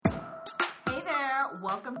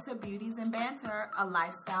Welcome to Beauties and Banter, a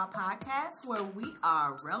lifestyle podcast where we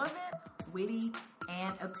are relevant, witty,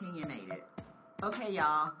 and opinionated. Okay,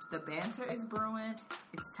 y'all, the banter is brewing.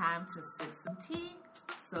 It's time to sip some tea,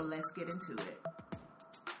 so let's get into it.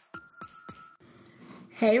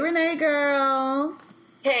 Hey, Renee girl.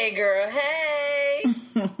 Hey, girl. Hey.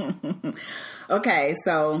 Okay,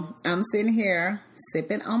 so I'm sitting here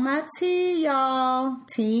sipping on my tea, y'all.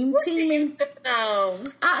 Team What Teamy. you sipping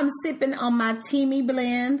on? I'm sipping on my Teamy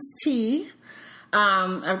Blends tea.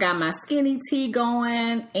 I've got my skinny tea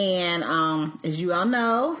going, and as you all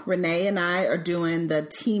know, Renee and I are doing the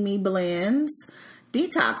Teamy Blends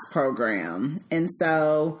detox program, and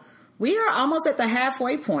so we are almost at the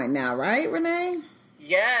halfway point now, right, Renee?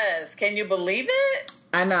 Yes. Can you believe it?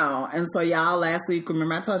 I know. And so y'all, last week,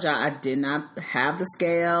 remember I told y'all I did not have the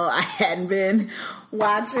scale. I hadn't been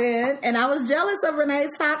watching, and I was jealous of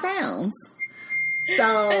Renee's 5 pounds.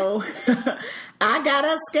 So I got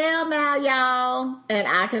a scale now, y'all, and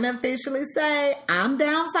I can officially say I'm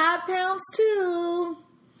down 5 pounds too.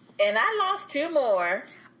 And I lost 2 more.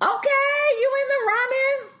 Okay, you in the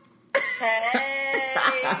running?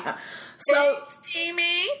 Hey. So, Thanks,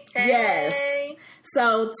 Teamy. Hey. Yes.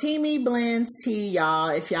 So, Teamy Blends tea, y'all.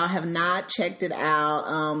 If y'all have not checked it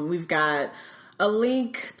out, we've got a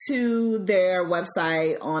link to their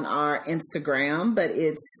website on our Instagram, but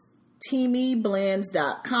it's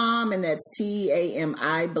teamyblends.com, and that's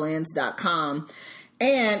TAMI blends.com.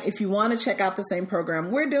 And if you want to check out the same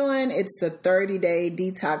program we're doing, it's the 30-day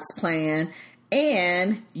detox plan,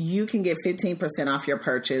 and you can get 15% off your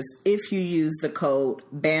purchase if you use the code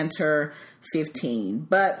BANTER15.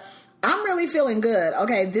 But I'm really feeling good.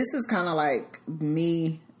 Okay, this is kind of like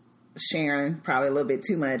me sharing probably a little bit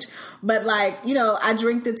too much. But like, you know, I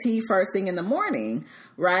drink the tea first thing in the morning,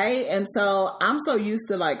 right? And so I'm so used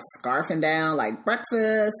to like scarfing down like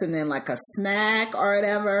breakfast and then like a snack or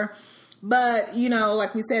whatever. But, you know,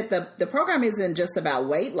 like we said, the program isn't just about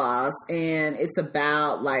weight loss, and it's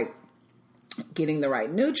about like getting the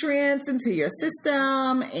right nutrients into your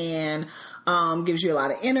system, and gives you a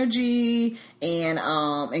lot of energy, and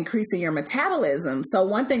increasing your metabolism. So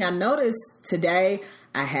one thing I noticed today,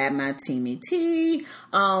 I had my Teamy tea,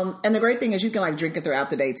 and the great thing is you can like drink it throughout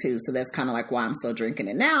the day too. So that's kind of like why I'm still drinking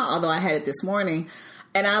it now, although I had it this morning,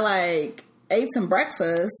 and I like ate some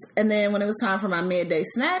breakfast, and then when it was time for my midday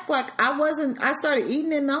snack, like I started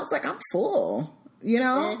eating it, and I was like, I'm full, you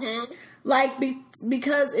know? Mm-hmm. Like,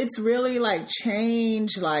 because it's really like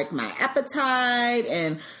changed like my appetite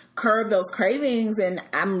and curb those cravings, and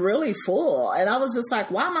I'm really full. And I was just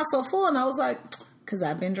like, why am I so full? And I was like, because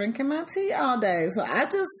I've been drinking my tea all day. So I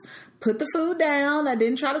just put the food down. I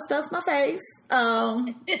didn't try to stuff my face. So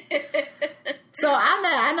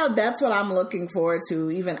I know that's what I'm looking forward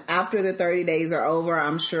to. Even after the 30 days are over,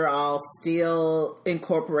 I'm sure I'll still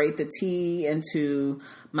incorporate the tea into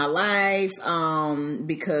my life,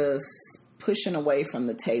 because pushing away from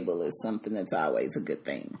the table is something that's always a good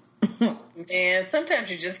thing. And sometimes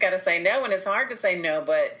you just got to say no, and it's hard to say no,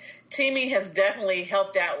 but Teamy has definitely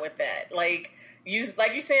helped out with that. Like you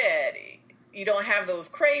said, you don't have those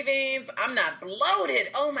cravings. I'm not bloated.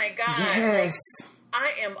 Oh my God. Yes. Like,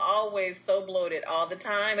 I am always so bloated all the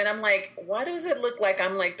time. And I'm like, why does it look like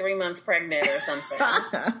I'm like 3 months pregnant or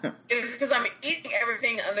something? It's because I'm eating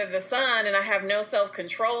everything under the sun, and I have no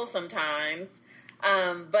self-control sometimes.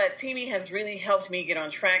 But Teamy has really helped me get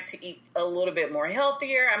on track to eat a little bit more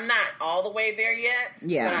healthier. I'm not all the way there yet,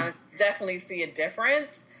 yeah, but I definitely see a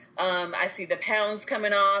difference. I see the pounds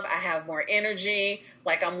coming off. I have more energy.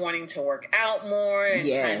 Like, I'm wanting to work out more and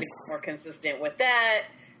trying to be more consistent with that.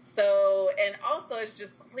 So, and also it's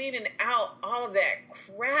just cleaning out all of that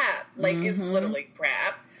crap. Like, it's literally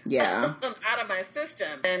crap. Yeah. Out of my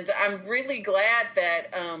system. And I'm really glad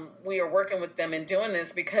that we are working with them and doing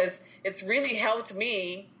this, because it's really helped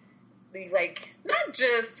me, like, not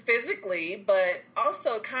just physically, but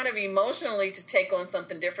also kind of emotionally to take on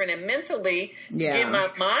something different, and mentally to get my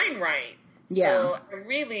mind right. Yeah. So I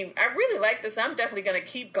really like this. I'm definitely going to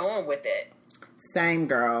keep going with it. Same,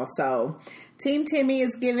 girl. So Team Timmy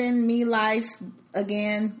is giving me life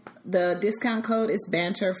again. The discount code is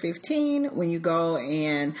BANTER15 when you go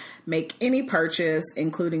and make any purchase,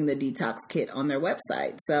 including the detox kit on their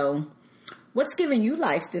website. So what's giving you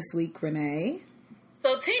life this week, Renee?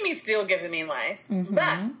 So Teamy's still giving me life. Mm-hmm.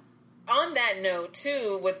 But on that note,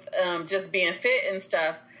 too, with just being fit and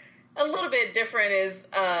stuff, a little bit different is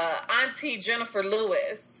Auntie Jennifer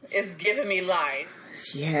Lewis is giving me life.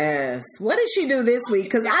 Yes. What did she do this week?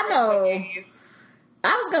 Because I know... I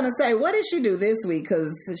was going to say, what did she do this week?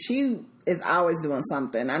 Because she is always doing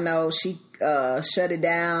something. I know she shut it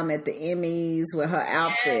down at the Emmys with her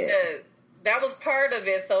outfit. Yes. that was part of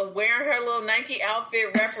it. So wearing her little Nike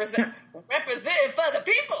outfit representing for the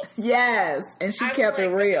people. Yes, and she kept it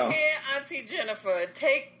real. Yeah, Auntie Jennifer,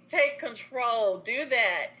 take control, do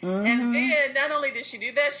that. And then not only did she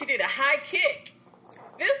do that, she did a high kick.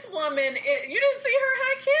 This woman, you didn't see her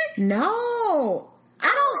high kick? No. I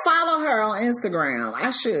don't follow her on Instagram. I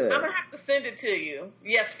should. I'm going to have to send it to you.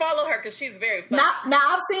 Yes, follow her because she's very funny. Now,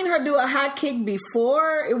 I've seen her do a high kick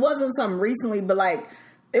before. It wasn't something recently, but like,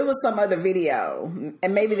 it was some other video.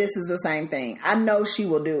 And maybe this is the same thing. I know she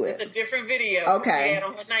will do it. It's a different video. Okay. She had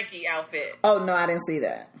on her Nike outfit. Oh, no, I didn't see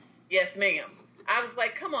that. Yes, ma'am. I was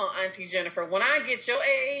like, come on, Auntie Jennifer. When I get your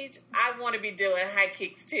age, I want to be doing high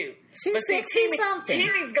kicks too. She's 60-something.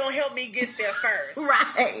 Timmy's going to help me get there first.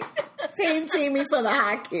 Right. Team Timmy for the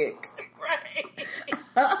high kick.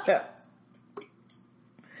 Right.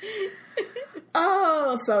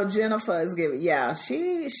 Oh, so Jennifer is giving, yeah,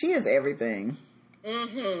 she is everything.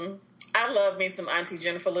 Mm-hmm. I love me some Auntie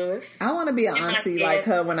Jennifer Lewis. I want to be an auntie like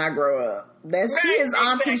her when I grow up. She is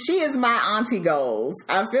auntie. She is my auntie goals.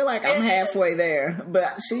 I feel like I'm halfway there,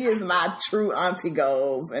 but she is my true auntie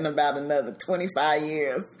goals in about another 25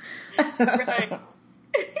 years. Right.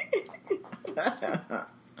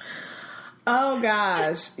 Oh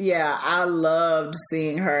gosh, yeah, I loved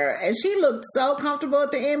seeing her, and she looked so comfortable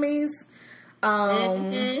at the Emmys.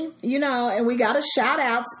 You know, and we got a shout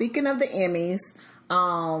out. Speaking of the Emmys,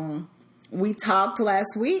 we talked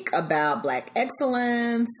last week about Black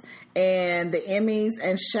excellence and the Emmys,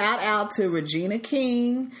 and shout out to Regina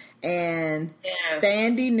King and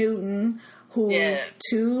Thandie Newton, who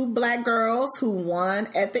two Black girls who won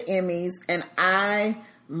at the Emmys, and I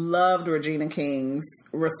loved Regina King's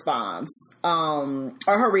response, or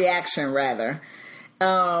her reaction rather.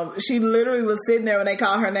 She literally was sitting there when they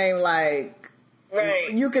called her name, like, right.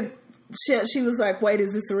 You could. She was like, "Wait,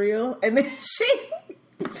 is this real?" And then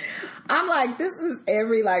I'm like, this is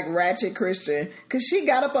every like ratchet Christian, because she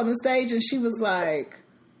got up on the stage and she was like,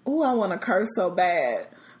 "Ooh, I want to curse so bad,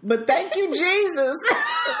 but thank you, Jesus."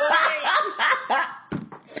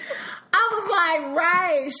 I was like,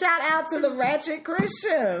 right, shout out to the ratchet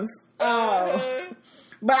Christians. Oh,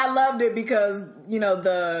 but I loved it because, you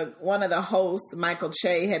know, one of the hosts, Michael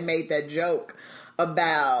Che, had made that joke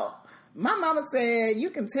about, my mama said, you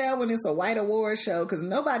can tell when it's a white award show because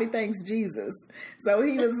nobody thanks Jesus. So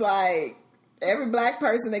he was like, every Black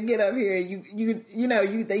person that get up here,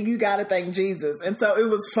 you got to thank Jesus. And so it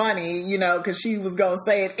was funny, you know, because she was going to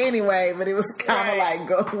say it anyway, but it was kind of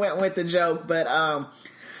like went with the joke. But,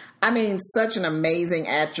 I mean, such an amazing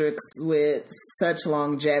actress with such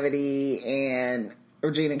longevity, and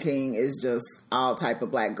Regina King is just all type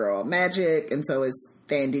of Black girl magic, and so is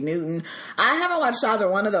Thandie Newton. I haven't watched either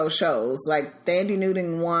one of those shows. Like, Thandie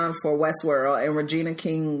Newton won for Westworld, and Regina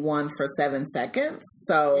King won for 7 Seconds.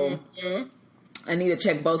 So I need to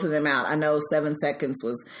check both of them out. I know 7 Seconds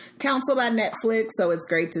was canceled by Netflix, so it's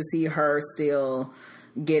great to see her still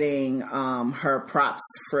getting her props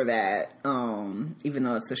for that, even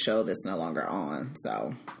though it's a show that's no longer on.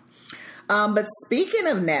 So, but speaking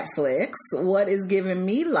of Netflix, what is giving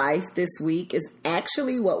me life this week is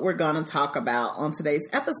actually what we're going to talk about on today's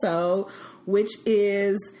episode, which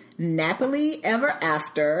is Nappily Ever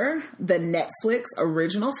After, the Netflix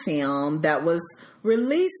original film that was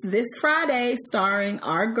released this Friday, starring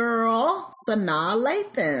our girl Sanaa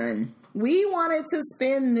Lathan. We wanted to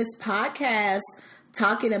spend this podcast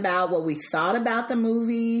talking about what we thought about the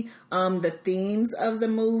movie, the themes of the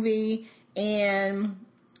movie, and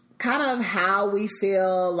kind of how we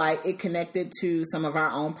feel like it connected to some of our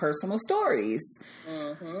own personal stories.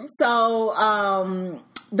 So,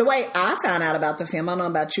 the way I found out about the film, I don't know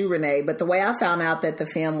about you, Renee, but the way I found out that the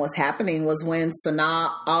film was happening was when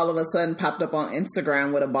Sanaa all of a sudden popped up on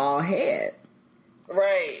Instagram with a bald head.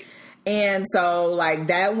 Right. And so, like,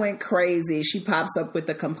 that went crazy. She pops up with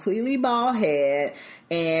a completely bald head,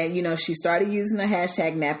 and, you know, she started using the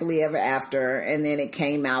hashtag Nappily Ever After, and then it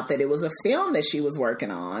came out that it was a film that she was working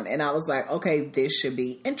on. And I was like, okay, this should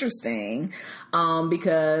be interesting,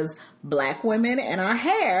 because Black women and our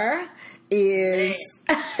hair is,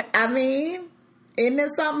 I mean, isn't it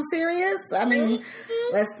something serious? I mean,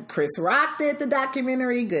 Chris Rock did the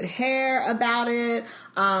documentary, Good Hair, about it.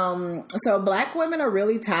 So Black women are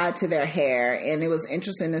really tied to their hair, and it was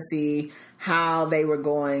interesting to see how they were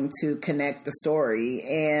going to connect the story,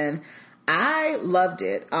 and I loved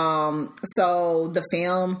it. So the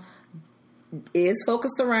film is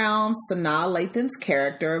focused around Sanaa Lathan's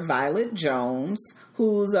character, Violet Jones,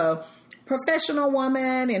 who's a professional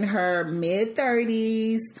woman in her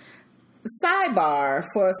mid-30s, Sidebar,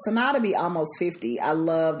 for Sanaa to be almost 50, I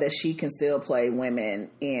love that she can still play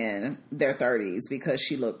women in their 30s because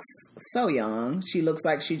she looks so young. She looks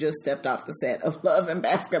like she just stepped off the set of Love and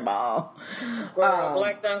Basketball. Girl,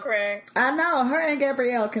 Black Don't Crack. I know. Her and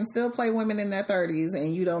Gabrielle can still play women in their 30s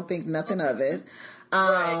and you don't think nothing of it.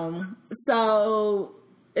 Right. So,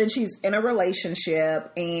 and she's in a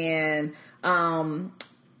relationship and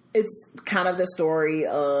it's kind of the story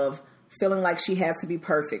of feeling like she has to be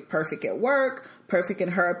perfect. Perfect at work, perfect in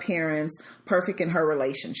her appearance, perfect in her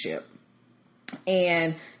relationship.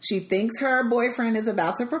 And she thinks her boyfriend is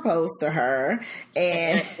about to propose to her.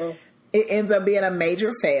 And it ends up being a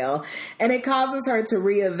major fail. And it causes her to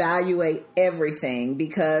reevaluate everything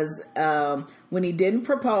because when he didn't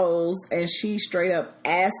propose and she straight up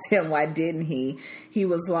asked him, why didn't he? He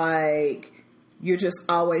was like, you're just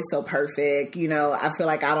always so perfect. You know, I feel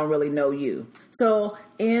like I don't really know you. So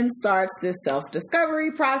in starts this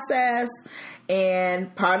self-discovery process.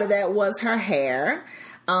 And part of that was her hair.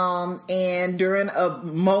 And during a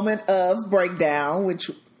moment of breakdown, which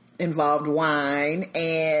involved wine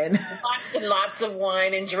and lots of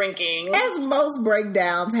wine and drinking, as most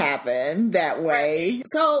breakdowns happen that way.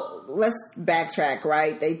 So let's backtrack,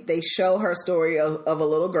 right? They show her story of a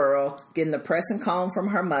little girl getting the press and comb from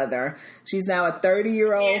her mother. She's now a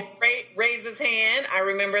 30-year-old. Raise his hand. I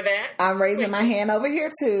remember that. I'm raising my hand over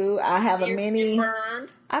here too. I have a mini.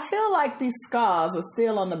 Burned. I feel like these scars are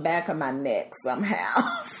still on the back of my neck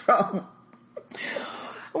somehow from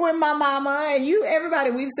when my mama and everybody,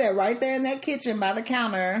 we've sat right there in that kitchen by the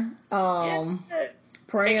counter,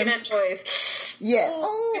 praying. Making that choice. Yeah.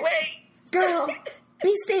 Oh, wait. Girl,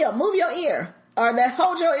 be still. Move your ear. Or that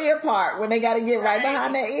hold your ear part when they got to get right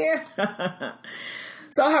behind that ear.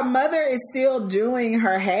 So her mother is still doing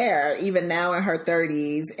her hair even now in her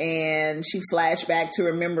 30s, and she flashed back to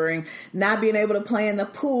remembering not being able to play in the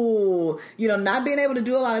pool, not being able to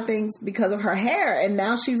do a lot of things because of her hair. And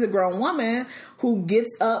now she's a grown woman who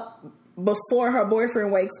gets up before her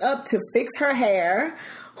boyfriend wakes up to fix her hair,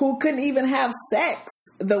 who couldn't even have sex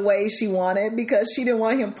the way she wanted because she didn't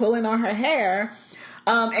want him pulling on her hair.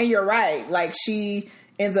 And you're right, like she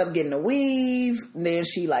ends up getting a weave, and then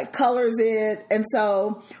she like colors it. And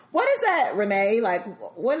so what is that, Renee? Like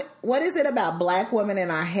what is it about Black women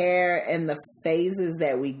and our hair and the phases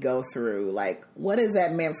that we go through? Like what has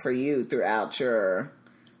that meant for you throughout your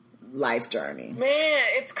life journey? Man,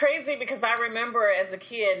 it's crazy because I remember as a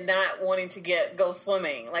kid not wanting to go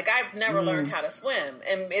swimming. Like I've never learned how to swim,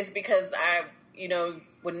 and it's because I,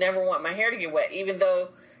 would never want my hair to get wet, even though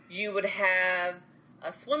you would have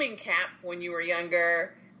a swimming cap when you were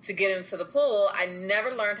younger to get into the pool. I never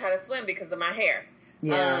learned how to swim because of my hair.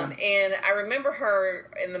 Yeah. And I remember her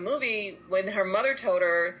in the movie when her mother told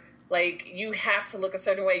her, like, you have to look a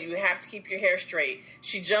certain way. You have to keep your hair straight.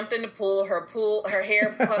 She jumped in the pool, her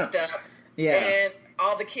hair puffed up. Yeah. And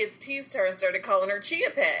all the kids teased her and started calling her Chia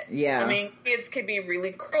Pet. Yeah. I mean, kids can be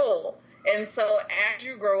really cruel. And so as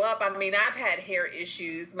you grow up, I mean, I've had hair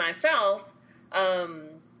issues myself,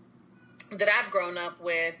 that I've grown up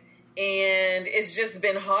with, and it's just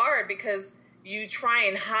been hard because you try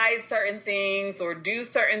and hide certain things or do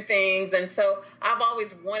certain things, and so I've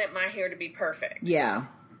always wanted my hair to be perfect. Yeah.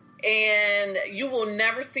 And you will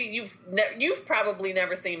never see, you've probably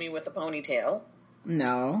never seen me with a ponytail.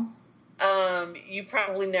 No. You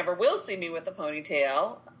probably never will see me with a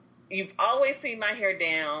ponytail. You've always seen my hair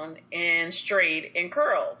down and straight and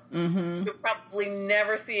curled. Mm-hmm. You'll probably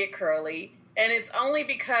never see it curly. And it's only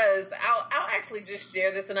because I'll actually just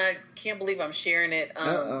share this, and I can't believe I'm sharing it.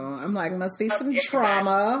 I'm like, must be some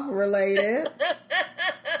trauma related.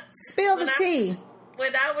 Spill the tea.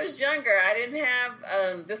 When I was younger, I didn't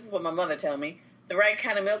have, this is what my mother told me, the right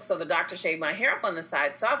kind of milk, so the doctor shaved my hair up on the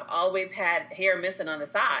side. So I've always had hair missing on the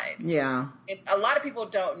side. Yeah. And a lot of people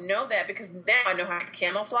don't know that because now I know how to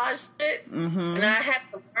camouflage it. Mm-hmm. And I had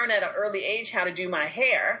to learn at an early age how to do my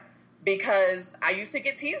hair, because I used to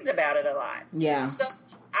get teased about it a lot. Yeah. So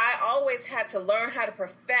I always had to learn how to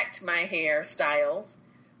perfect my hairstyles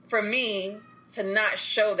for me to not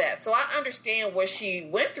show that. So I understand what she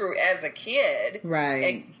went through as a kid. Right.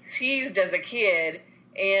 And teased as a kid.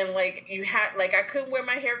 And I couldn't wear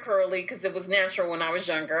my hair curly because it was natural when I was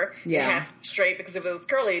younger. Yeah. It had to be straight because if it was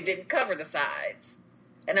curly, it didn't cover the sides.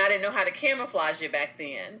 And I didn't know how to camouflage it back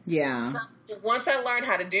then. Yeah. So once I learned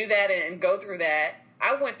how to do that and go through that,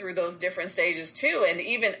 I went through those different stages too, and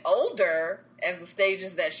even older as the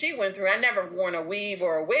stages that she went through. I never worn a weave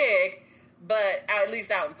or a wig, but at least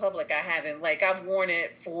out in public I haven't. Like I've worn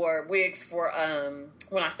it for wigs for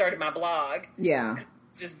when I started my blog. Yeah.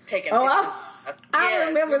 Just taking pictures. I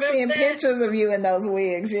remember seeing pictures of you in those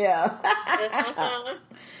wigs, yeah. Uh-huh.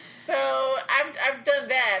 So I've done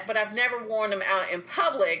that, but I've never worn them out in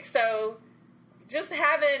public. So just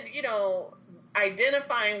having,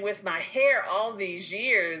 identifying with my hair all these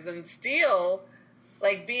years and still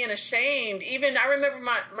like being ashamed. Even I remember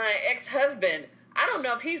my ex-husband, I don't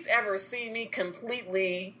know if he's ever seen me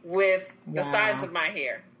completely with the sides of my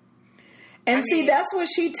hair. And that's what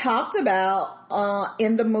she talked about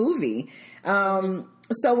in the movie.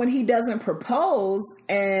 So when he doesn't propose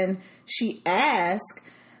and she asked,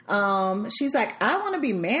 she's like, I want to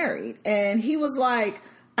be married. And he was like,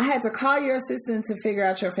 I had to call your assistant to figure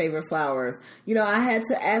out your favorite flowers. I had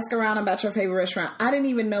to ask around about your favorite restaurant. I didn't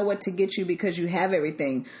even know what to get you because you have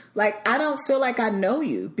everything. Like, I don't feel like I know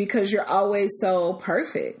you because you're always so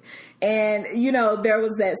perfect. And, there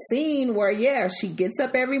was that scene where, she gets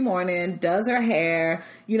up every morning, does her hair,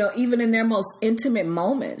 even in their most intimate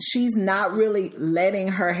moments, she's not really letting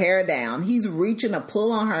her hair down. He's reaching to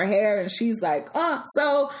pull on her hair and she's like,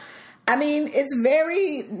 so... it's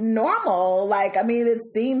very normal. It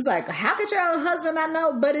seems like, how could your husband not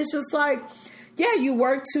know? But it's just like, you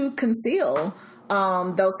work to conceal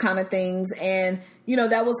those kind of things. And,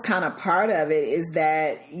 that was kind of part of it is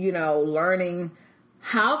that, learning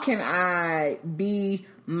how can I be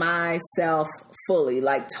myself fully,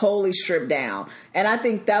 like totally stripped down. And I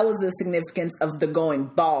think that was the significance of the going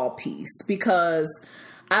bald piece because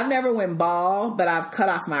I've never went bald, but I've cut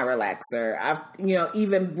off my relaxer.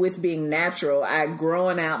 Even with being natural, I've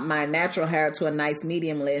grown out my natural hair to a nice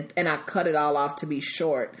medium length and I cut it all off to be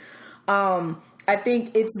short. I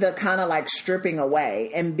think it's the kind of like stripping away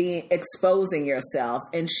and exposing yourself.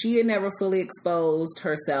 And she had never fully exposed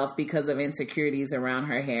herself because of insecurities around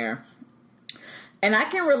her hair. And I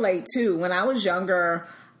can relate too. When I was younger,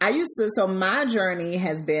 so my journey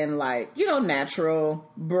has been like,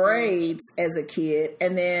 natural braids as a kid.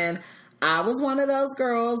 And then I was one of those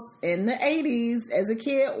girls in the 80s as a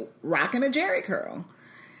kid rocking a Jerry curl.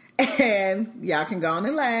 And y'all can go on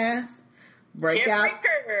and laugh. Break Jerry out.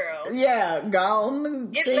 Curl. Yeah, go on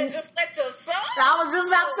and sing. Just let your song. I was just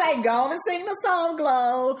about to say, go on and sing the song,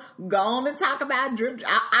 Glow. Go on and talk about drip.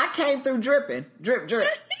 I came through dripping. Drip, drip.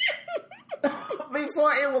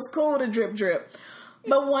 Before it was cool to drip, drip.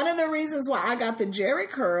 But one of the reasons why I got the Jerry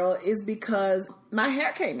curl is because my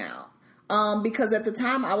hair came out. Because at the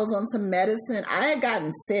time I was on some medicine. I had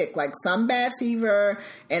gotten sick, like some bad fever,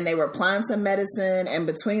 and they were applying some medicine. And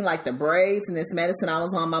between like the braids and this medicine I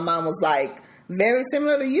was on, my mom was like, very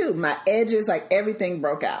similar to you. My edges, like everything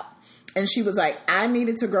broke out. And she was like, I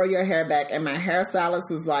needed to grow your hair back. And my hairstylist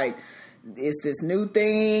was like, it's this new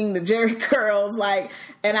thing, the Jerry curls, like,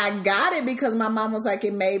 and I got it because my mom was like,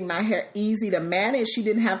 it made my hair easy to manage. She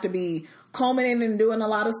didn't have to be combing it and doing a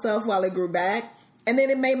lot of stuff while it grew back. And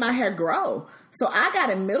then it made my hair grow. So I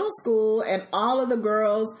got in middle school and all of the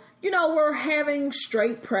girls, were having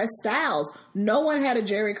straight press styles. No one had a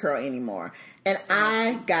Jerry curl anymore. And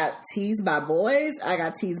I got teased by boys. I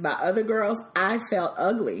got teased by other girls. I felt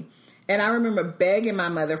ugly. And I remember begging my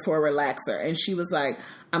mother for a relaxer. And she was like,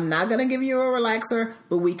 I'm not going to give you a relaxer,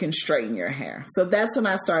 but we can straighten your hair. So that's when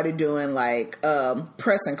I started doing like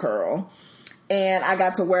press and curl. And I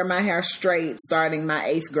got to wear my hair straight starting my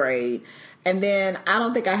 8th grade. And then I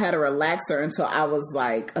don't think I had a relaxer until I was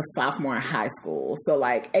like a sophomore in high school. So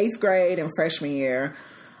like 8th grade and freshman year,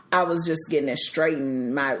 I was just getting it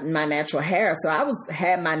straightened, my natural hair. So I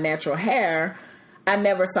had my natural hair. I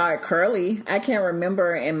never saw it curly. I can't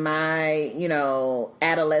remember in my,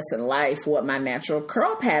 adolescent life what my natural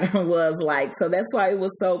curl pattern was like. So that's why it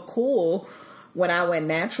was so cool when I went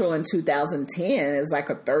natural in 2010 as like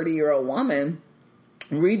a 30-year-old woman,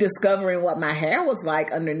 rediscovering what my hair was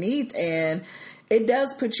like underneath. And it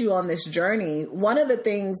does put you on this journey. One of the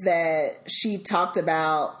things that she talked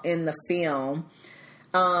about in the film,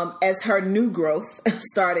 as her new growth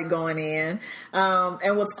started going in.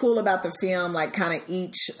 And what's cool about the film, like kind of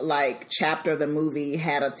each like chapter of the movie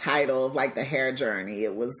had a title of like the hair journey.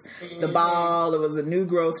 It was the ball, it was the new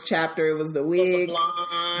growth chapter, it was the wig,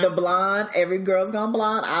 the blonde. Every girl's gone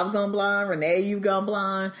blonde. I've gone blonde. Renee, you've gone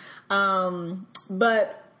blonde.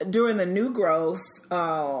 But during the new growth,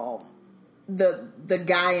 the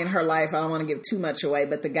guy in her life, I don't want to give too much away,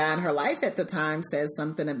 but the guy in her life at the time says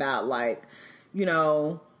something about like,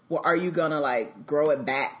 well, are you going to like grow it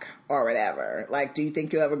back or whatever? Like, do you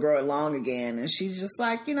think you'll ever grow it long again? And she's just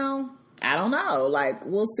like, I don't know. Like,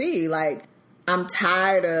 we'll see. Like, I'm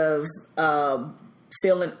tired of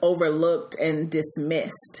feeling overlooked and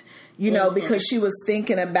dismissed, because she was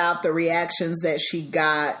thinking about the reactions that she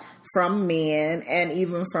got from men and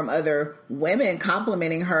even from other women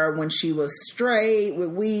complimenting her when she was straight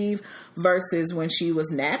with weave versus when she was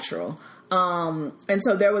natural. And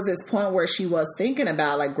so there was this point where she was thinking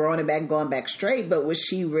about like growing it back and going back straight. But what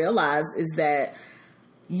she realized is that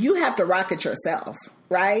you have to rock it yourself,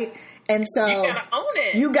 right? And so you gotta own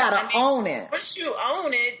it. You gotta own it. Once you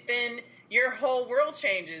own it, then your whole world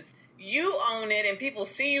changes. You own it, and people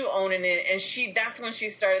see you owning it, and that's when she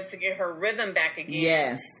started to get her rhythm back again.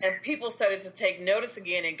 Yes. And people started to take notice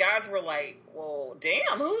again, and guys were like, "Whoa,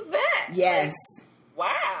 damn, who's that?" Yes. Like,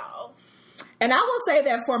 wow. And I will say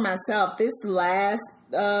that for myself, this last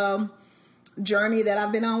journey that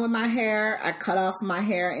I've been on with my hair, I cut off my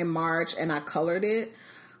hair in March and I colored it.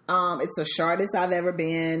 It's the shortest I've ever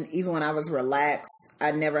been. Even when I was relaxed,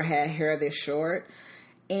 I never had hair this short.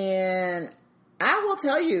 And I will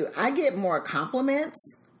tell you, I get more compliments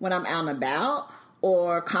when I'm out and about,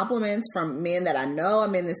 or compliments from men that I know,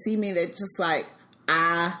 men that see me, that just like,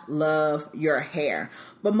 I love your hair.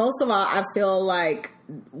 But most of all, I feel like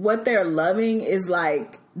what they're loving is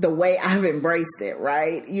like the way I've embraced it,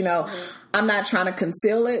 right? You know, I'm not trying to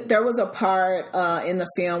conceal it. There was a part in the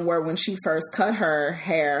film where when she first cut her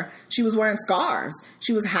hair, she was wearing scarves.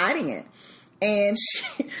 She was hiding it. And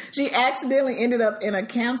she accidentally ended up in a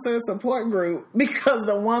cancer support group because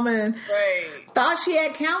the woman thought she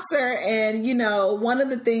had cancer. And, you know, one of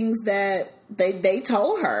the things that they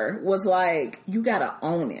told her was like, you got to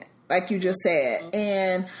own it, like you just said.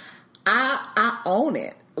 And I own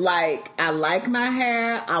it. Like, I like my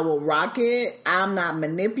hair. I will rock it. I'm not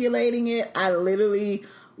manipulating it. I literally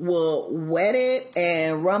will wet it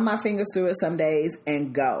and run my fingers through it some days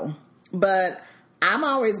and go. But I'm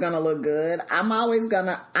always going to look good. I'm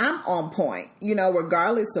on point, you know,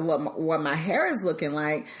 regardless of what my hair is looking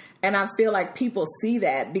like. And I feel like people see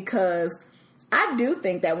that, because I do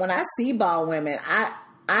think that when I see bald women,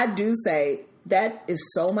 I do say that is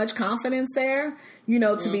so much confidence there, you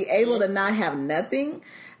know, to be able to not have nothing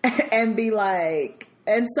and be like,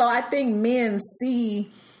 and so I think men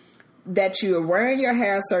see that you're wearing your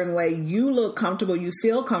hair a certain way, you look comfortable, you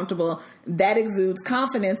feel comfortable, that exudes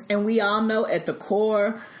confidence. And we all know at the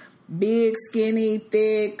core, big, skinny,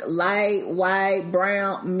 thick, light, white,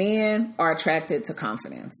 brown, men are attracted to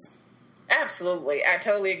confidence. Absolutely. I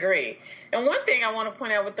totally agree. And one thing I want to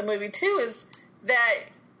point out with the movie too is that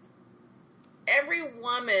every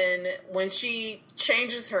woman, when she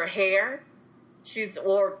changes her hair,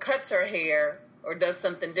 or cuts her hair, or does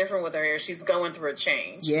something different with her hair, she's going through a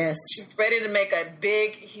change. Yes. She's ready to make a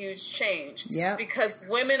big, huge change. Yeah. Because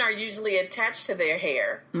women are usually attached to their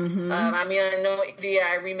hair. Mm-hmm. I mean, I know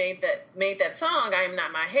D.I. made that song, I Am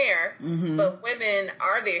Not My Hair, but women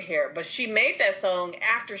are their hair. But she made that song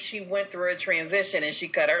after she went through a transition and she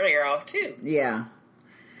cut her hair off too. Yeah.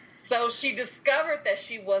 So she discovered that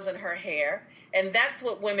she wasn't her hair. And that's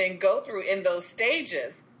what women go through in those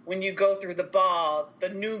stages. When you go through the bald, the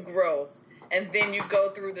new growth, and then you go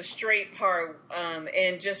through the straight part,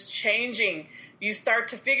 and just changing, you start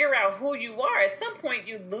to figure out who you are. At some point,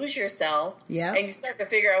 you lose yourself, and you start to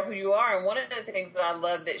figure out who you are. And one of the things that I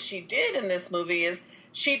love that she did in this movie is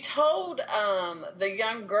she told the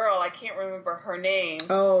young girl, I can't remember her name.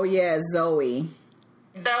 Oh, yeah, Zoe.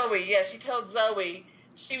 Yeah, she told Zoe,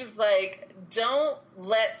 she was like, don't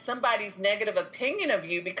let somebody's negative opinion of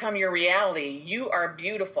you become your reality. You are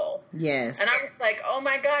beautiful. Yes. And I was like, oh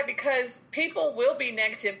my God, because people will be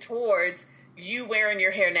negative towards you wearing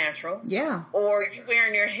your hair natural. Yeah. Or you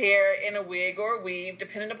wearing your hair in a wig or a weave,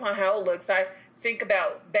 depending upon how it looks. I think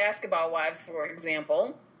about Basketball Wives, for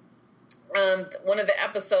example. One of the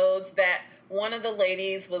episodes that one of the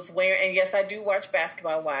ladies was wearing, and yes, I do watch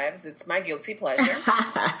Basketball Wives. It's my guilty pleasure.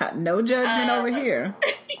 No judgment over here.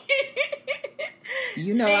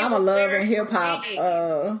 You know, I'm a love and hip hop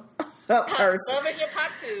person. Love and hip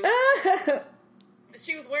hop too.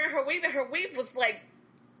 She was wearing her weave, and her weave was like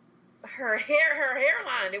her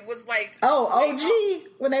hairline. It was like OG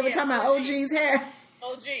when they were talking about OG's hair.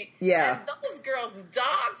 OG. Yeah. And those girls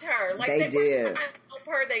dogged her. Like they did. Weren't trying to help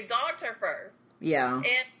her. They dogged her first. Yeah.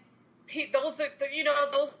 And those are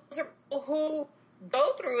people who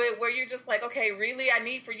go through it where you're just like, okay, really, I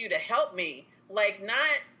need for you to help me. Like,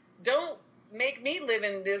 don't make me live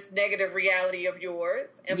in this negative reality of yours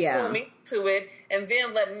and pull me to it, and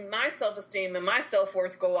then let my self-esteem and my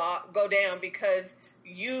self-worth go down because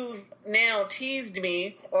you've now teased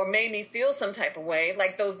me or made me feel some type of way,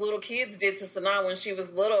 like those little kids did to Sanaa when she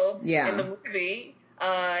was little in the movie,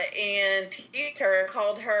 and teased her,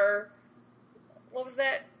 called her, what was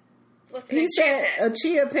that? He said a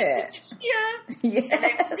chia pet. Chia. Yeah. And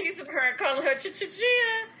they were teasing her and calling her chia.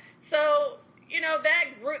 So, you know,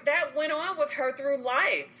 that went on with her through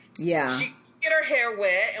life. Yeah. She get her hair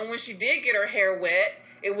wet, and when she did get her hair wet,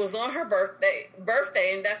 It was on her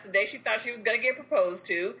birthday, and that's the day she thought she was going to get proposed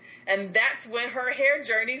to, and that's when her hair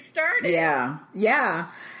journey started. Yeah.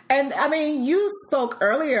 And I mean, you spoke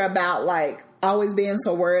earlier about like always being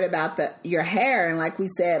so worried about your hair, and like we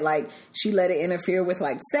said, like she let it interfere with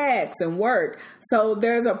like sex and work. So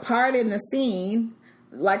there's a part in the scene,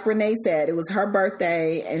 like Renee said, it was her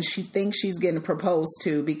birthday and she thinks she's getting proposed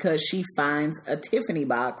to because she finds a Tiffany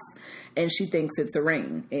box and she thinks it's a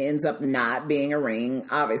ring. It ends up not being a ring,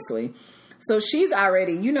 obviously. So she's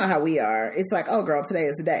already, you know how we are. It's like, oh girl, today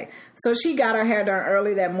is the day. So she got her hair done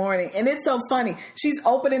early that morning. And it's so funny. She's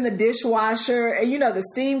opening the dishwasher and you know, the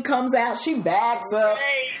steam comes out. She backs up.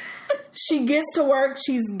 Right. She gets to work.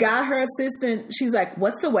 She's got her assistant. She's like,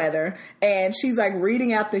 what's the weather? And she's like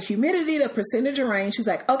reading out the humidity, the percentage of rain. She's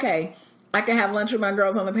like, okay, I can have lunch with my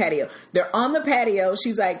girls on the patio. They're on the patio.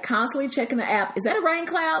 She's like constantly checking the app. Is that a rain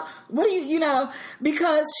cloud? What do you know,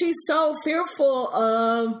 because she's so fearful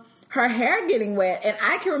of her hair getting wet. And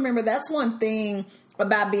I can remember that's one thing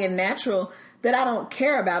about being natural that I don't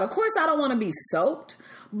care about. Of course, I don't want to be soaked.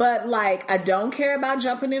 But, like, I don't care about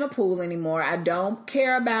jumping in a pool anymore. I don't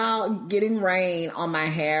care about getting rain on my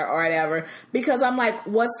hair or whatever. Because I'm like,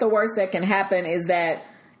 what's the worst that can happen is that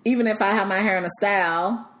even if I have my hair in a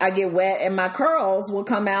style, I get wet and my curls will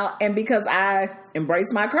come out. And because I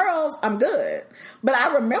embrace my curls, I'm good. But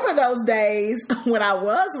I remember those days when I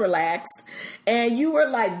was relaxed and you were,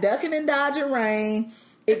 like, ducking and dodging rain.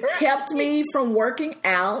 It kept me from working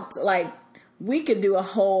out. Like, we could do a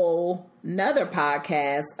whole another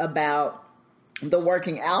podcast about the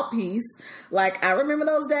working out piece. Like, I remember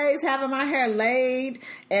those days having my hair laid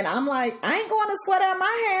and I'm like, I ain't going to sweat out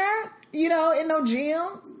my hair, you know, in no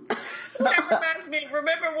gym. That reminds me,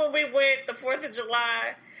 remember when we went the 4th of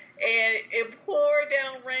July and it poured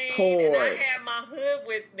down rain and I had my hood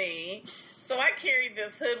with me. So I carried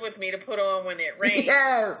this hood with me to put on when it rained.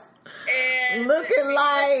 Yes. And looking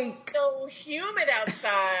like so humid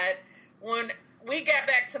outside. When we got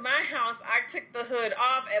back to my house, I took the hood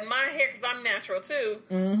off, and my hair, because I'm natural too,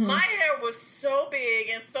 my hair was so big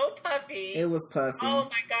and so puffy. It was puffy. Oh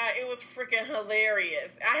my God, it was freaking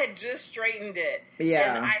hilarious. I had just straightened it.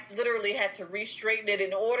 Yeah. And I literally had to re-straighten it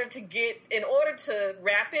in order to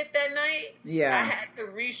wrap it that night. Yeah. I had to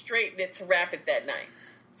re-straighten it to wrap it that night.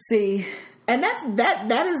 See, and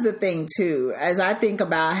that is the thing too. As I think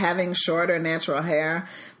about having shorter natural hair,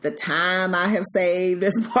 the time I have saved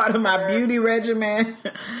as part of my beauty regimen,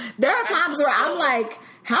 there are times where I'm like,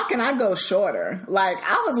 how can I go shorter? Like,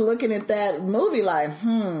 I was looking at that movie like,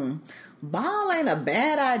 ball ain't a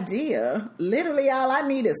bad idea. Literally all I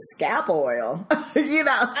need is scalp oil, you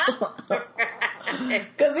know?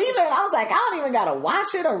 Because even, I was like, I don't even got to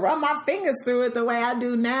wash it or run my fingers through it the way I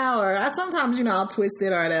do now. Or sometimes, you know, I'll twist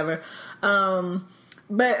it or whatever.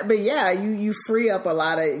 But yeah, you free up a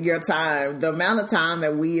lot of your time. The amount of time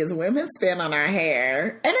that we as women spend on our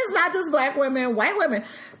hair. And it's not just black women, white women.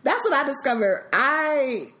 That's what I discovered.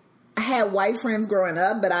 I had white friends growing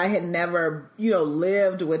up, but I had never, you know,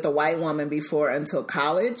 lived with a white woman before until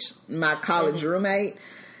college. My college roommate.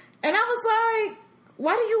 And I was like,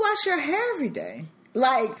 why do you wash your hair every day?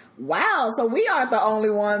 Like, wow, so we aren't the only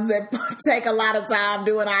ones that take a lot of time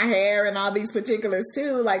doing our hair and all these particulars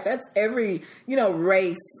too. Like, that's every, you know,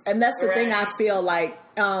 race. And that's the thing I feel like.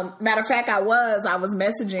 Matter of fact, I was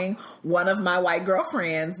messaging one of my white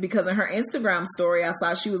girlfriends because in her Instagram story, I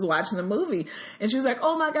saw she was watching the movie and she was like,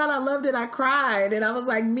 oh my God, I loved it. I cried. And I was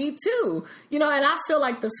like, me too. You know, and I feel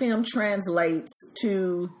like the film translates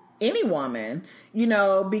to any woman, you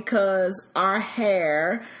know, because our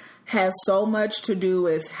hair has so much to do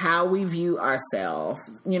with how we view ourselves.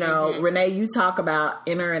 You know, Renee, you talk about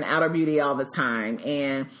inner and outer beauty all the time.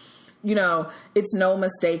 And, you know, it's no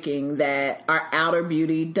mistaking that our outer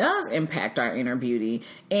beauty does impact our inner beauty.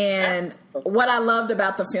 And what I loved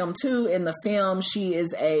about the film too, in the film, she is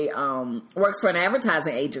works for an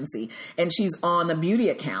advertising agency and she's on the beauty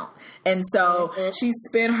account. And so she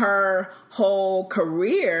spent her whole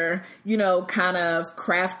career, you know, kind of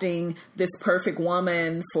crafting this perfect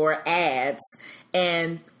woman for ads.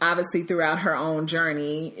 And obviously throughout her own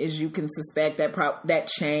journey, as you can suspect, that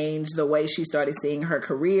changed the way she started seeing her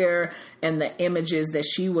career and the images that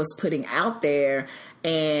she was putting out there.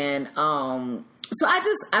 And so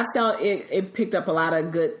I felt it picked up a lot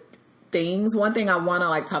of good things. One thing I want to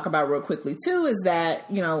like talk about real quickly too is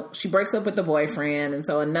that, you know, she breaks up with the boyfriend. And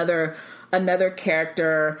so another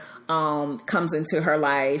character comes into her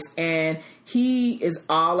life and he is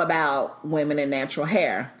all about women and natural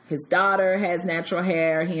hair. His daughter has natural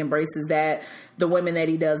hair. He embraces that. The women that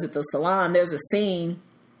he does at the salon, there's a scene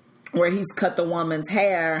where he's cut the woman's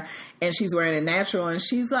hair and she's wearing it natural. And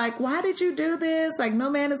she's like, why did you do this? Like, no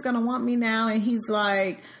man is going to want me now. And he's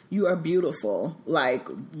like, you are beautiful, like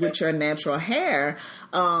with your natural hair.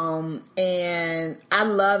 And I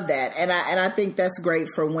love that. And I think that's great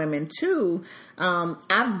for women too.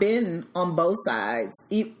 I've been on both sides,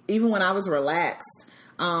 even when I was relaxed.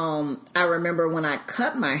 I remember when I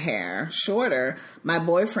cut my hair shorter, my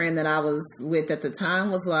boyfriend that I was with at the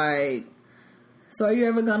time was like, so are you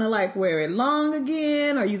ever going to like wear it long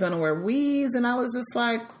again? Are you going to wear weaves? And I was just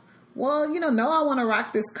like, well, no, I want to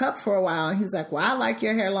rock this cut for a while. And he was like, well, I like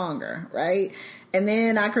your hair longer. Right. And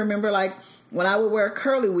then I can remember like when I would wear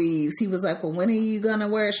curly weaves, he was like, well, when are you going to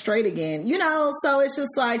wear it straight again? So it's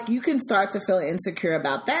just like you can start to feel insecure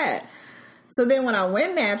about that. So then when I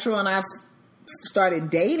went natural and I started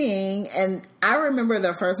dating, and I remember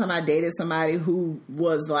the first time I dated somebody who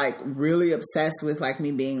was like really obsessed with like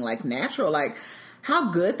me being like natural, like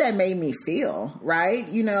how good that made me feel, right?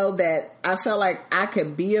 That I felt like I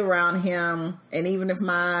could be around him, and even if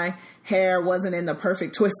my hair wasn't in the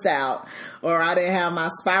perfect twist out or I didn't have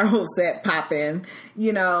my spiral set popping,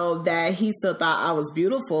 that he still thought I was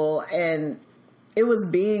beautiful. And it was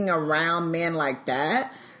being around men like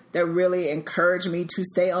that really encouraged me to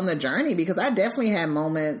stay on the journey, because I definitely had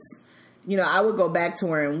moments, I would go back to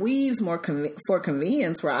wearing weaves more for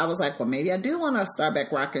convenience, where I was like, well, maybe I do want to start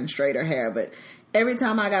back rocking straighter hair. But every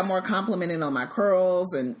time I got more complimented on my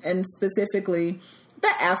curls and specifically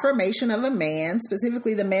the affirmation of a man,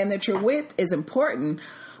 specifically the man that you're with, is important.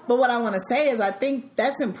 But what I want to say is I think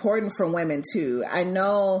that's important for women too. I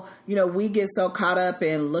know, we get so caught up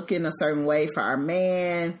in looking a certain way for our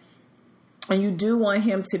man, and you do want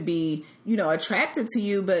him to be, attracted to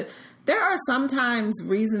you. But there are sometimes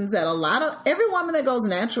reasons that every woman that goes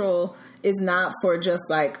natural is not for just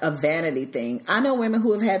like a vanity thing. I know women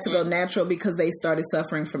who have had to go natural because they started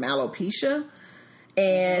suffering from alopecia.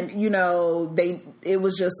 And, it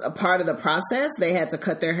was just a part of the process. They had to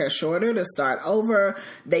cut their hair shorter to start over.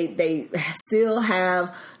 They still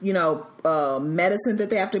have, medicine that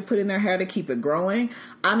they have to put in their hair to keep it growing.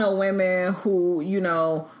 I know women who,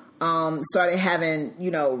 started having,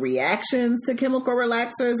 reactions to chemical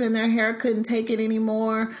relaxers and their hair couldn't take it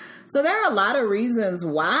anymore. So there are a lot of reasons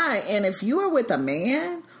why. And if you are with a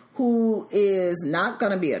man who is not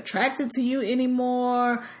going to be attracted to you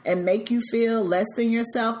anymore and make you feel less than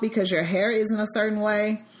yourself because your hair isn't a certain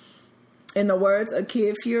way, in the words of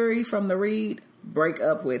Kid Fury from The Read, break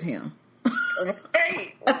up with him.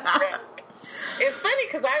 Right. It's funny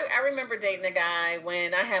because I remember dating a guy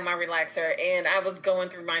when I had my relaxer, and I was going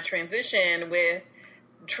through my transition with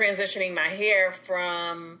transitioning my hair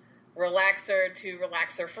from relaxer to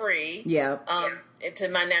relaxer free. Yeah. To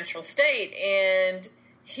my natural state. And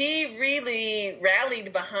he really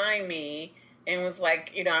rallied behind me and was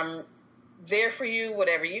like, I'm there for you,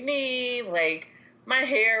 whatever you need. Like, my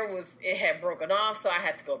hair it had broken off, so I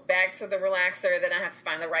had to go back to the relaxer. Then I had to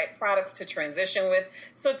find the right products to transition with.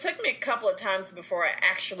 So it took me a couple of times before I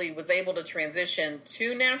actually was able to transition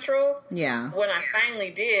to natural. Yeah. When I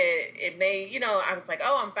finally did, it made, I was like,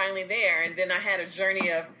 oh, I'm finally there. And then I had a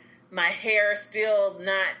journey of my hair still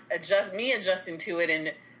not adjusting to it,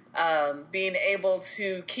 and being able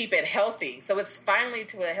to keep it healthy. So it's finally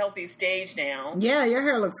to a healthy stage now. Yeah, your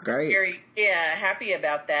hair looks great. Very, happy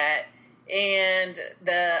about that. And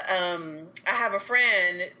I have a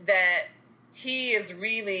friend that he is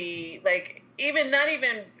really like, not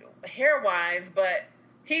even hair wise, but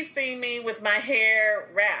he's seen me with my hair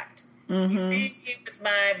wrapped. Mm-hmm. He's seen me with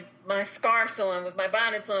my scarf on, with my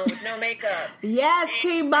bonnet on, with no makeup. Yes,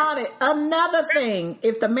 Team Bonnet. Another thing,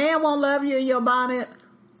 if the man won't love you in your bonnet,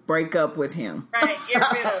 break up with him. Right,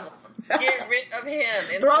 get rid of him. Get rid of him.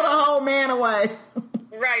 And throw the whole man away.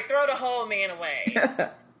 Right, throw the whole man away.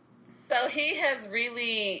 So he has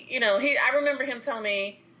really, I remember him telling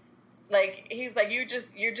me, like, he's like, you're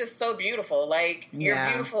just so beautiful. Like, you're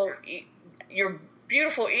beautiful. You're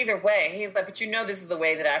beautiful either way. He's like, but this is the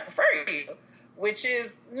way that I prefer you, which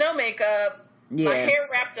is no makeup, my hair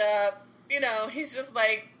wrapped up. He's just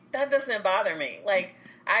like, that doesn't bother me. Like,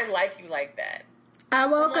 I like you like that. I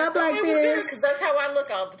woke up like this. Because that's how I look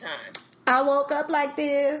all the time. I woke up like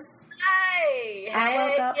this. Hey,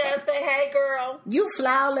 say hey, girl. You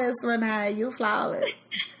flawless, Renee. You flawless.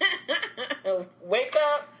 Wake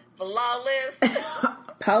up, flawless.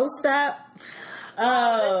 Post up.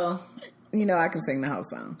 Oh, I can sing the whole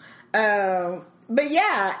song. But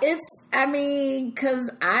yeah,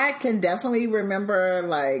 because I can definitely remember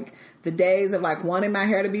like the days of like wanting my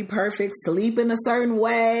hair to be perfect, sleeping a certain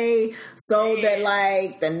way, so that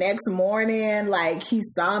like the next morning, like he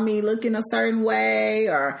saw me looking a certain way,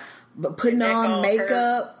 or putting on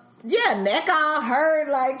makeup Yeah, neck all hurt,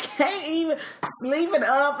 like can't even sleeping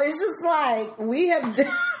up. It's just like we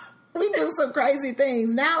do some crazy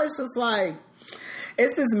things. Now it's just like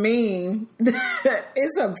it's this meme.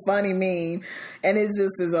 It's a funny meme, and it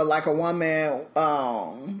just is like a woman.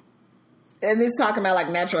 And it's talking about like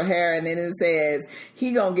natural hair, and then it says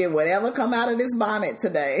he gonna get whatever come out of this bonnet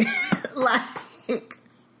today. Like,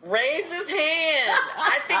 raise his hand.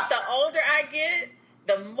 I think the older I get,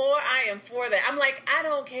 the more I am for that. I'm like, I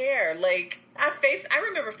don't care. Like, I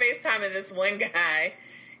remember FaceTiming this one guy.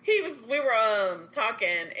 We were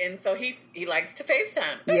talking, and so he likes to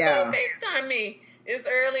FaceTime. Yeah. FaceTime me. It's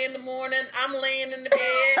early in the morning. I'm laying in the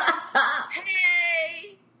bed.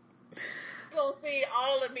 Hey. You gonna see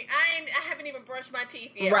all of me. I haven't even brushed my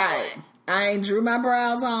teeth yet. Right. I ain't drew my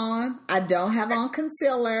brows on. I don't have on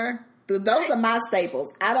concealer. Those are my staples.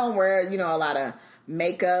 I don't wear, a lot of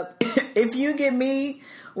makeup. If you get me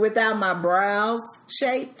without my brows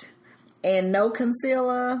shaped and no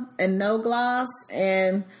concealer and no gloss,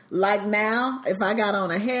 and like now, if I got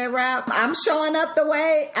on a head wrap, I'm showing up the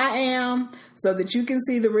way I am so that you can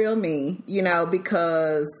see the real me,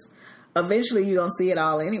 because eventually you're going to see it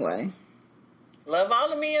all anyway. Love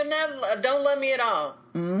all of me or not, don't love me at all.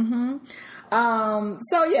 Mm-hmm.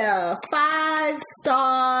 So yeah, 5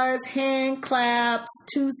 stars, hand claps,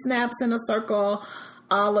 2 snaps in a circle,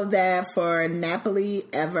 all of that for Nappily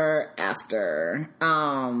Ever After.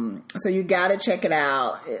 So you gotta check it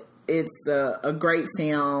out. It's a great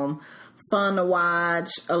film, fun to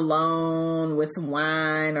watch alone with some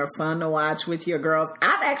wine, or fun to watch with your girls.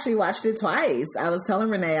 I've actually watched it twice. I was telling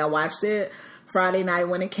Renee I watched it Friday night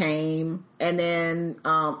when it came, and then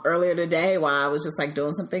earlier today while I was just like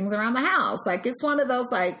doing some things around the house. Like, it's one of those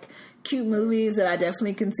like cute movies that I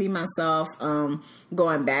definitely can see myself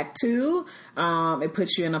going back to. It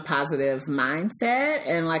puts you in a positive mindset,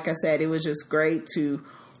 and like I said, it was just great to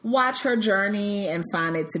watch her journey and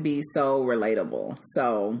find it to be so relatable.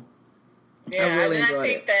 So yeah, I really enjoyed I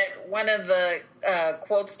think that one of the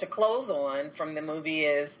quotes to close on from the movie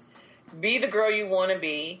is, be the girl you want to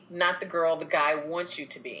be, not the girl the guy wants you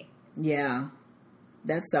to be. Yeah,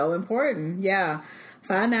 that's so important. Yeah,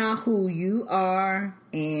 find out who you are,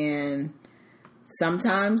 and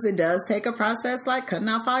sometimes it does take a process like cutting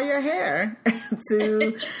off all your hair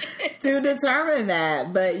to determine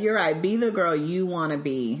that. But you're right, be the girl you want to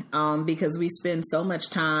be, because we spend so much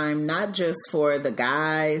time, not just for the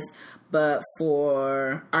guys, but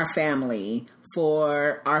for our family,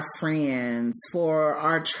 for our friends, for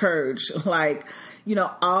our church, like,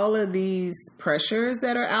 all of these pressures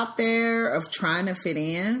that are out there of trying to fit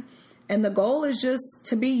in. And the goal is just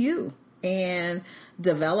to be you and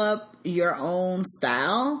develop your own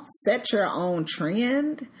style, set your own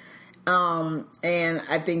trend. And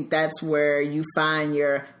I think that's where you find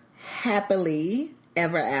your happily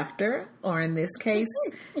ever after, or in this case,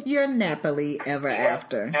 your nappily ever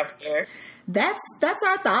after. That's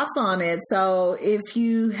our thoughts on it. So if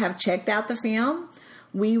you have checked out the film,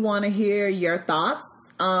 we want to hear your thoughts.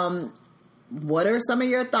 What are some of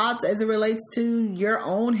your thoughts as it relates to your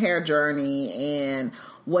own hair journey and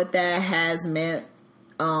what that has meant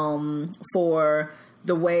for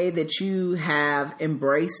the way that you have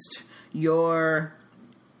embraced your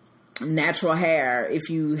natural hair? If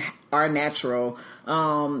you are natural,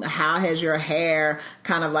 how has your hair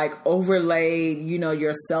kind of like overlaid,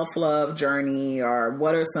 your self-love journey, or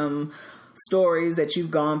what are some stories that you've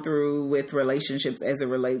gone through with relationships as it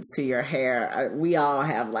relates to your hair? We all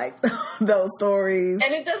have like those stories.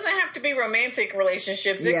 And it doesn't have to be romantic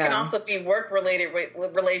relationships. It can also be work-related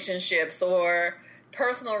relationships or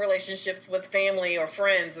personal relationships with family or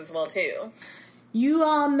friends as well too. You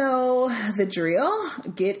all know the drill.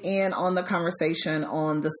 Get in on the conversation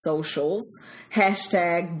on the socials.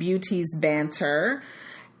 #BeautiesBanter.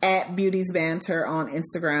 @BeautiesBanter on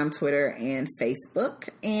Instagram, Twitter, and Facebook.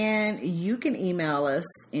 And you can email us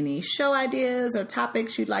any show ideas or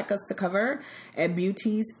topics you'd like us to cover at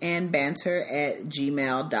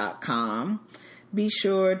beautiesandbanter@gmail.com. Be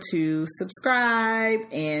sure to subscribe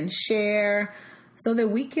and share so that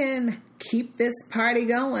we can keep this party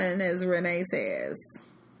going, as Renee says.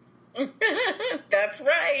 That's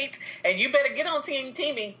right. And you better get on Team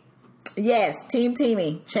Teamy. Yes, Team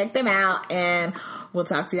Teamy. Check them out, and we'll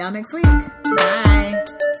talk to y'all next week. Bye.